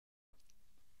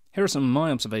Here are some of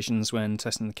my observations when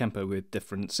testing the Kemper with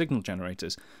different signal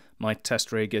generators. My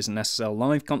test rig is an SSL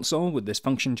live console with this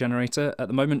function generator, at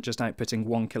the moment just outputting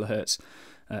 1 kHz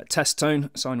test tone,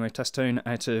 sine wave test tone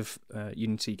out of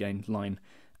unity gain line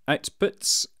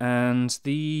outputs, and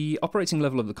the operating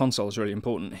level of the console is really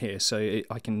important here, so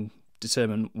I can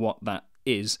determine what that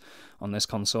is on this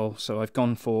console. So I've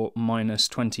gone for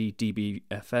 -20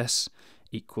 dBFS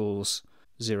equals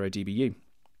 0 dBu.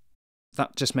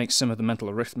 That just makes some of the mental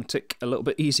arithmetic a little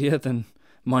bit easier than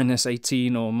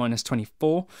 -18 or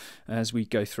 -24 as we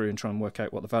go through and try and work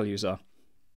out what the values are.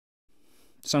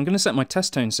 So I'm going to set my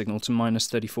test tone signal to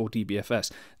 -34 dBFS.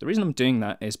 The reason I'm doing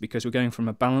that is because we're going from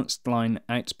a balanced line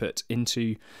output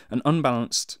into an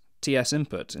unbalanced TS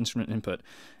input, instrument input,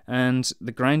 and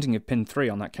the grounding of pin 3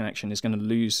 on that connection is going to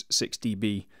lose 6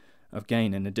 dB of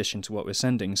gain in addition to what we're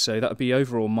sending. So that would be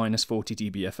overall -40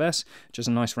 dBFS, which is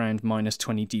a nice round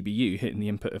 -20 dBu hitting the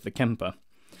input of the Kemper.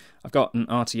 I've got an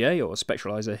RTA or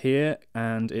spectralizer here,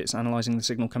 and it's analysing the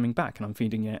signal coming back, and I'm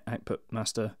feeding it output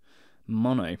master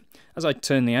mono. As I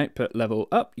turn the output level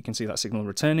up, you can see that signal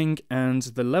returning, and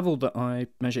the level that I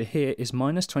measure here is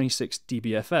 -26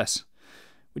 dBFS,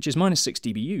 which is -6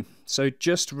 dBu. So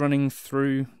just running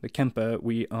through the Kemper,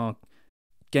 we are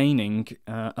gaining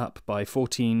up by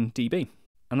 14 dB,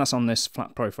 and that's on this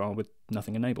flat profile with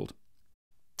nothing enabled.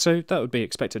 So that would be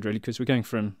expected really, because we're going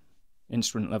from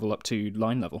instrument level up to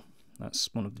line level.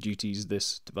 That's one of the duties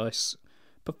this device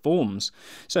performs.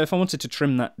 So if I wanted to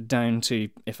trim that down to,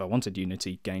 if I wanted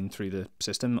unity gain through the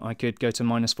system, I could go to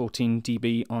 -14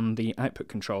 dB on the output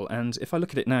control, and if I look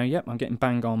at it now, yep, I'm getting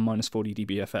bang on -40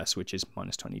 dBFS, which is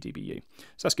 -20 dBu.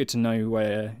 So that's good to know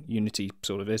where unity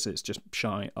sort of is. It's just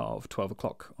shy of 12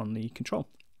 o'clock on the control.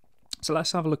 So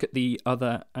let's have a look at the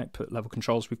other output level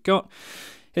controls we've got.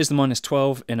 Here's the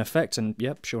 -12 in effect, and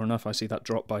yep, sure enough, I see that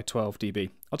drop by 12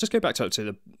 dB. I'll just go back up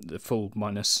to the full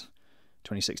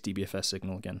 -26 dBFS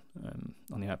signal again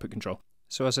on the output control.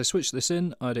 So as I switch this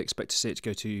in, I'd expect to see it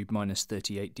go to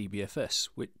 -38 dBFS,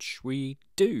 which we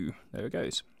do. There it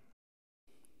goes.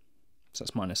 So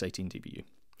that's -18 dBu.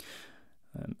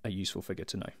 A useful figure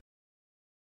to know.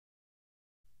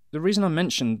 The reason I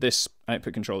mentioned this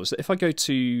output control is that if I go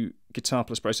to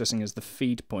Git+Processing as the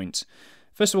feed point,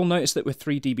 first of all, notice that we're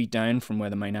 3 dB down from where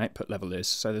the main output level is,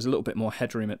 so there's a little bit more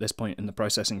headroom at this point in the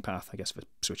processing path, I guess for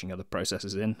switching other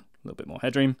processors in, a little bit more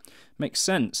headroom, makes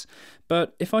sense.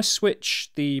 But if I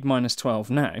switch the -12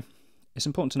 now, it's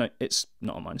important to note it's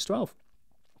not a -12,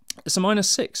 it's a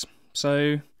 -6,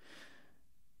 so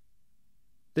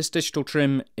this digital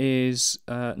trim is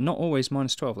not always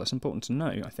 -12, that's important to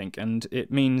know, I think, and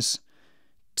it means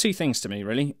two things to me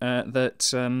really,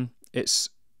 that it's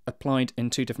applied in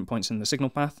 2 different points in the signal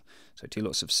path, so 2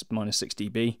 lots of -6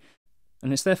 dB,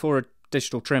 and it's therefore a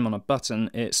digital trim on a button.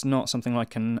 It's not something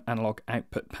like an analog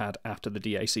output pad after the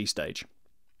DAC stage.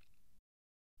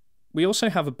 We also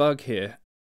have a bug here.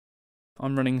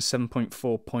 I'm running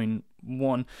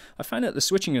 7.4.1. I found out the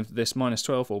switching of this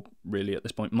 -12, or really at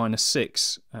this point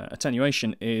 -6,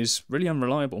 attenuation is really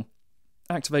unreliable.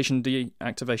 Activation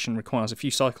deactivation requires a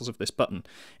few cycles of this button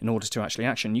in order to actually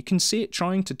action. You can see it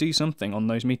trying to do something on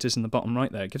those meters in the bottom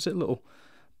right there. It gives it a little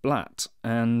blat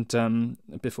and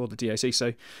before the DAC,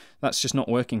 so that's just not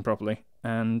working properly.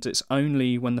 And it's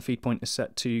only when the feed point is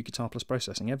set to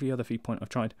Git+Processing. Every other feed point I've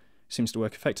tried seems to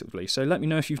work effectively. So let me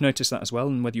know if you've noticed that as well,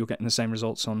 and whether you're getting the same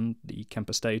results on the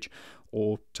Kemper Stage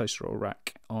or Toaster or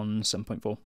Rack on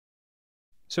 7.4.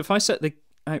 So if I set the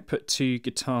output to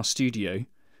Guitar Studio,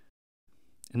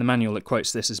 in the manual it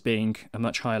quotes this as being a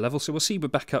much higher level, so we'll see we're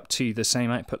back up to the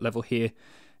same output level here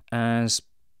as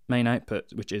main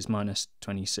output, which is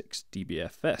 -26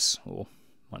 dBFS, or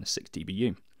 -6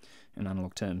 dBu in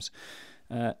analog terms.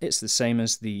 It's the same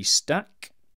as the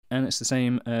stack, and it's the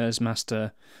same as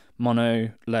master,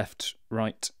 mono, left,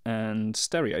 right, and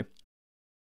stereo.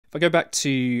 If I go back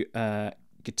to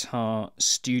Guitar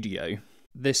Studio,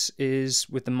 this is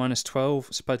with the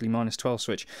 -12, supposedly -12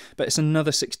 switch, but it's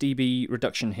another 6 dB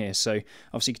reduction here, so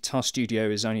obviously Guitar Studio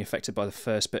is only affected by the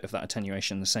first bit of that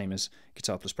attenuation, the same as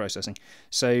Git+Processing.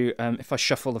 So if I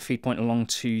shuffle the feed point along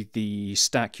to the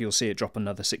stack, you'll see it drop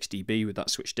another 6 dB with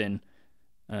that switched in.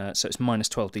 So it's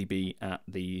 -12 dB at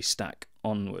the stack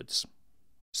onwards.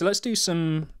 So let's do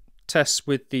some tests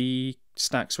with the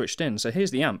stack switched in. So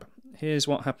here's the amp. Here's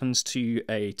what happens to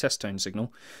a test tone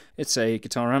signal. It's a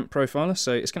guitar amp profiler,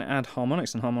 so it's going to add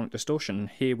harmonics and harmonic distortion.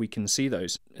 Here we can see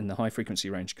those in the high frequency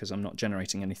range because I'm not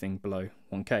generating anything below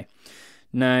 1K.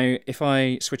 Now, if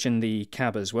I switch in the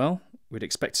cab as well, we'd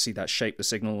expect to see that shape the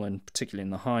signal, and particularly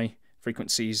in the high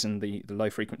frequencies and the low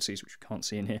frequencies, which we can't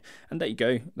see in here. And there you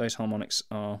go, those harmonics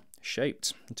are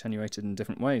shaped, attenuated in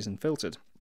different ways and filtered.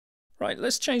 Right,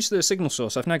 let's change the signal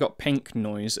source. I've now got pink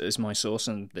noise as my source,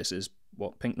 and this is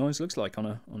what pink noise looks like on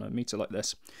a meter like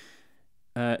this.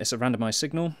 It's a randomized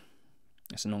signal.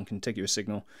 It's a non-contiguous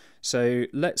signal. So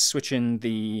let's switch in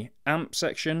the amp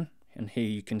section, and here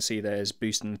you can see there's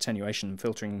boost and attenuation and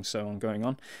filtering and so on going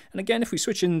on. And again, if we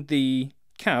switch in the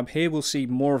cab, here we'll see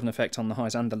more of an effect on the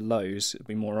highs and the lows. It'll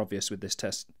be more obvious with this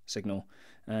test signal.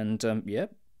 And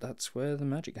yep, that's where the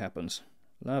magic happens.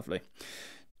 Lovely.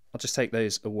 I'll just take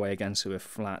those away again so we're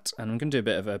flat, and I'm going to do a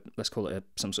bit of a, let's call it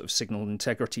some sort of signal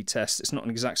integrity test. It's not an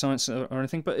exact science or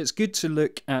anything, but it's good to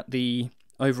look at the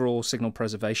overall signal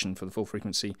preservation for the full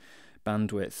frequency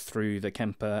bandwidth through the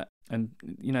Kemper, and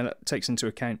that takes into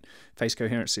account phase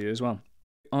coherency as well.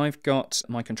 I've got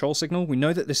my control signal. We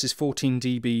know that this is 14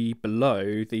 dB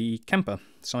below the Kemper,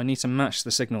 so I need to match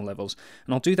the signal levels,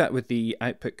 and I'll do that with the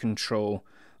output control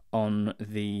on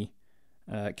the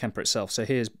Kemper itself. So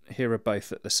here are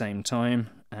both at the same time,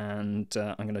 and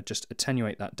I'm going to just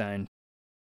attenuate that down.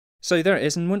 So there it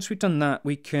is, and once we've done that,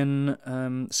 we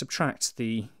can subtract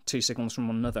the two signals from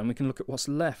one another, and we can look at what's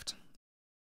left.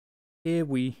 Here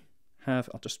we have,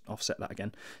 I'll just offset that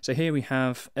again. So here we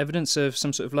have evidence of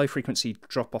some sort of low frequency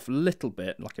drop off a little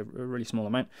bit, like a really small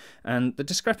amount, and the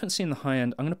discrepancy in the high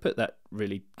end, I'm going to put that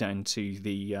really down to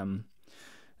the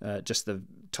just the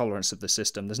tolerance of the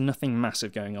system. There's nothing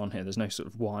massive going on here. There's no sort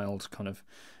of wild kind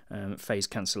of phase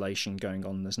cancellation going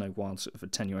on. There's no wild sort of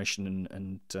attenuation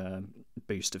and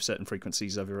boost of certain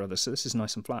frequencies over others. So this is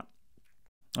nice and flat.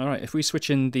 All right, if we switch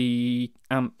in the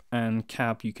amp and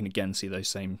cab, you can again see those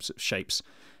same sort of shapes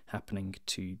happening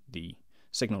to the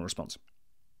signal response.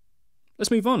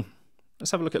 Let's move on.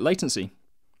 Let's have a look at latency.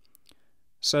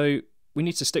 So we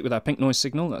need to stick with our pink noise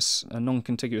signal. That's a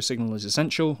non-contiguous signal is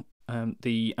essential.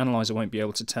 The analyzer won't be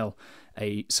able to tell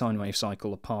a sine wave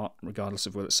cycle apart, regardless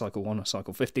of whether it's cycle 1 or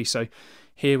cycle 50. So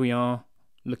here we are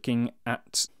looking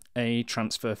at a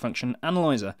transfer function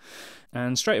analyzer,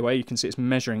 and straight away you can see it's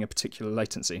measuring a particular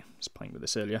latency. I was playing with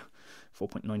this earlier,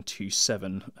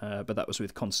 4.927, but that was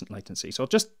with constant latency. So I'll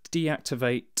just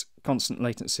deactivate constant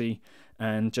latency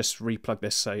and just replug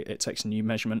this so it takes a new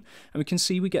measurement, and we can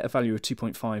see we get a value of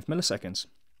 2.5 milliseconds,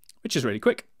 which is really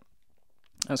quick.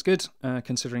 That's good,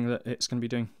 considering that it's going to be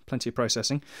doing plenty of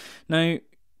processing. Now,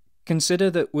 consider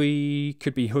that we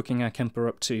could be hooking our Kemper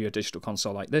up to a digital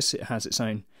console like this. It has its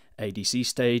own ADC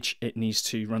stage. It needs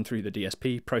to run through the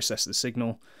DSP, process the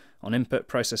signal on input,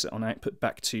 process it on output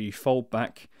back to fold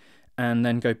back, and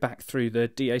then go back through the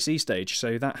DAC stage.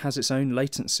 So that has its own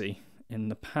latency in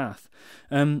the path.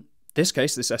 This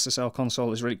case, this SSL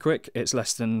console is really quick. It's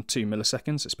less than 2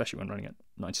 milliseconds, especially when running at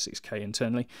 96K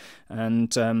internally.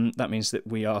 And that means that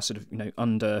we are sort of,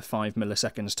 under 5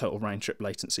 milliseconds total round trip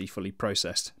latency fully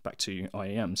processed back to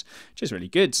IAMs, which is really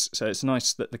good. So it's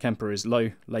nice that the Kemper is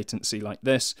low latency like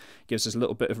this. Gives us a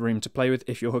little bit of room to play with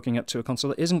if you're hooking up to a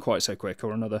console that isn't quite so quick,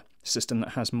 or another system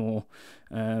that has more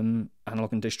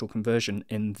analog and digital conversion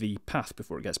in the path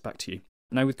before it gets back to you.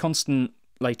 Now, with constant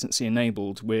latency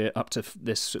enabled, we're up to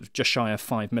this sort of just shy of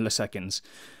 5 milliseconds.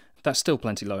 That's still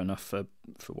plenty low enough for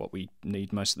what we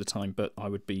need most of the time, but I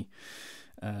would be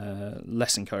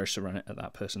less encouraged to run it at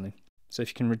that personally. So if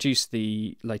you can reduce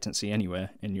the latency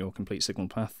anywhere in your complete signal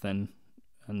path, then,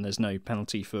 and there's no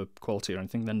penalty for quality or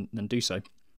anything, then do so.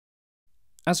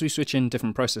 As we switch in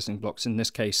different processing blocks, in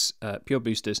this case pure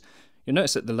boosters, you'll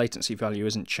notice that the latency value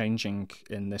isn't changing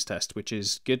in this test, which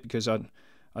is good, because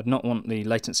I'd not want the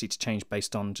latency to change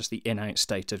based on just the in-out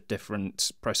state of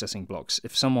different processing blocks.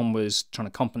 If someone was trying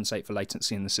to compensate for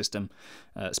latency in the system,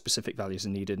 specific values are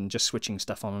needed, and just switching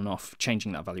stuff on and off,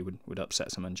 changing that value would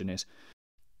upset some engineers.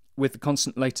 With the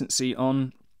constant latency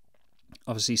on,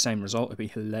 obviously same result. It'd be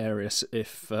hilarious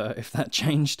if that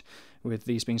changed with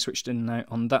these being switched in and out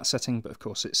on that setting, but of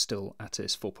course it's still at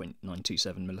its 4.927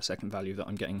 millisecond value that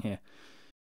I'm getting here.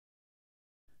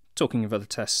 Talking of other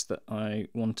tests that I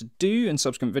want to do in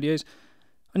subsequent videos,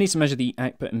 I need to measure the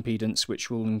output impedance,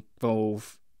 which will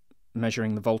involve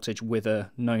measuring the voltage with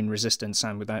a known resistance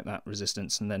and without that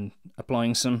resistance, and then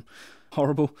applying some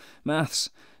horrible maths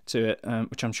to it,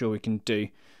 which I'm sure we can do.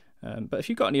 But if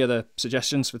you've got any other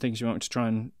suggestions for things you want me to try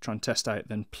and test out,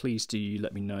 then please do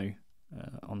let me know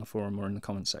on the forum or in the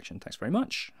comments section. Thanks very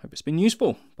much. Hope it's been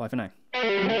useful. Bye for now.